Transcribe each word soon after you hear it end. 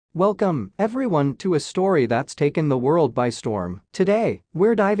Welcome, everyone, to a story that's taken the world by storm. Today,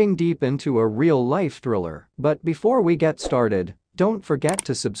 we're diving deep into a real-life thriller. But before we get started, don't forget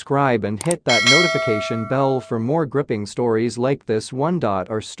to subscribe and hit that notification bell for more gripping stories like this one.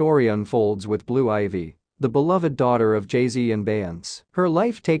 Our story unfolds with Blue Ivy, the beloved daughter of Jay-Z and Beyoncé. Her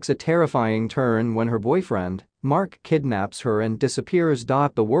life takes a terrifying turn when her boyfriend, Mark, kidnaps her and disappears.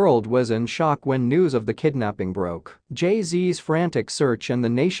 The world was in shock when news of the kidnapping broke. Jay-Z's frantic search and the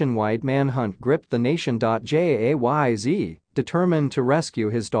nationwide manhunt gripped the nation. Jay-Z, determined to rescue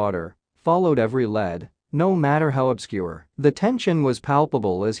his daughter, followed every lead, no matter how obscure. The tension was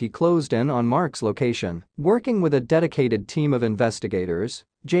palpable as he closed in on Mark's location. Working with a dedicated team of investigators,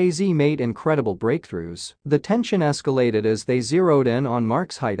 Jay-Z made incredible breakthroughs. The tension escalated as they zeroed in on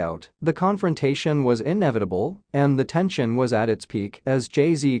Mark's hideout. The confrontation was inevitable, and the tension was at its peak as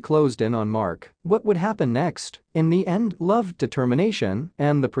Jay-Z closed in on Mark. What would happen next? In the end, love, determination,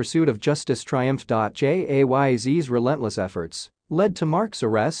 and the pursuit of justice triumphed. Jay-Z's relentless efforts led to Mark's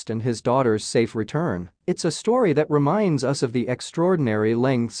arrest and his daughter's safe return. It's a story that reminds us of the extraordinary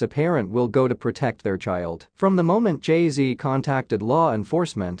lengths a parent will go to protect their child. From the moment Jay-Z contacted law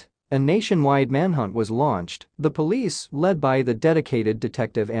enforcement, a nationwide manhunt was launched. The police, led by the dedicated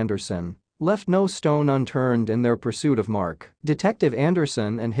Detective Anderson, left no stone unturned in their pursuit of Mark. Detective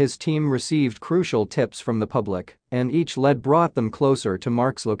Anderson and his team received crucial tips from the public, and each lead brought them closer to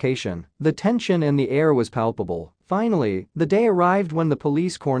Mark's location. The tension in the air was palpable. Finally, the day arrived when the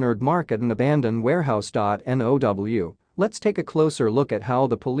police cornered Mark at an abandoned warehouse. Now, let's take a closer look at how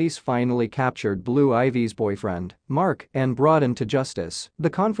the police finally captured Blue Ivy's boyfriend, Mark, and brought him to justice. The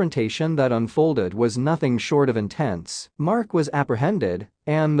confrontation that unfolded was nothing short of intense. Mark was apprehended,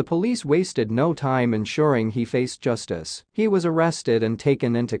 and the police wasted no time ensuring he faced justice. He was arrested and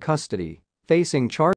taken into custody, facing charges